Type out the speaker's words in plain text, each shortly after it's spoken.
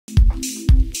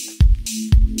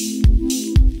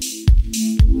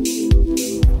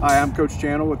Hi, I'm Coach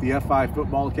Channel with the F5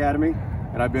 Football Academy,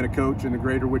 and I've been a coach in the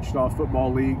Greater Wichita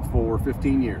Football League for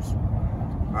 15 years.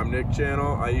 I'm Nick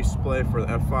Channel. I used to play for the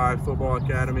F5 Football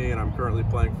Academy, and I'm currently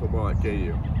playing football at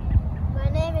KU. My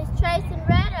name is Tracy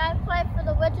Red. I play for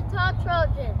the Wichita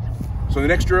Trojans. So the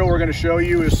next drill we're going to show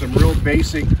you is some real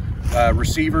basic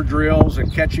receiver drills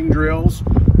and catching drills.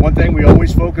 One thing we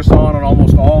always focus on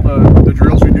almost all the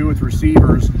drills we do with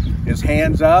receivers is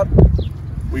hands up.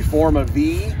 We form a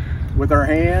V with our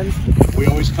hands. We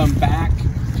always come back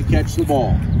to catch the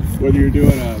ball. Whether you're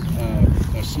doing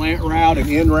a slant route, an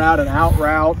in route, an out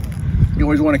route, you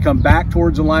always want to come back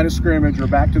towards the line of scrimmage or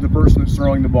back to the person that's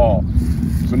throwing the ball.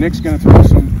 So Nick's going to throw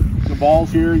some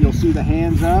balls here. You'll see the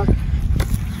hands up,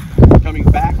 coming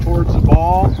back towards the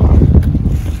ball,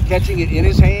 catching it in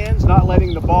his hands, not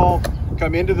letting the ball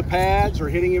come into the pads or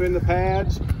hitting him in the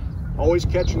pads. Always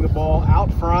catching the ball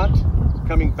out front,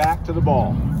 coming back to the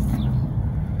ball.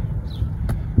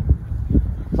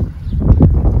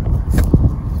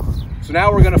 So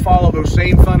now we're going to follow those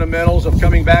same fundamentals of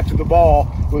coming back to the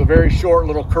ball with a very short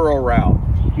little curl route.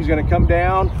 He's going to come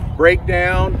down, break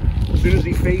down. As soon as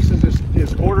he faces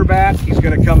his quarterback, he's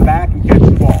going to come back and catch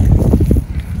the ball.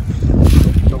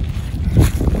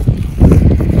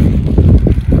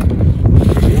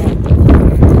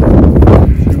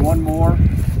 Do one more.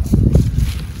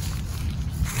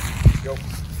 Go.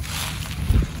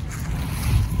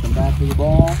 Come back to the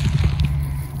ball.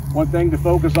 One thing to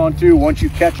focus on too, once you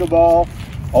catch a ball,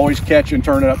 always catch and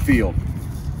turn it upfield.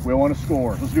 We want to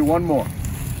score. Let's do one more.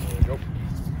 There we go.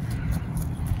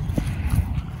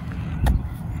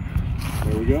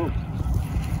 There we go.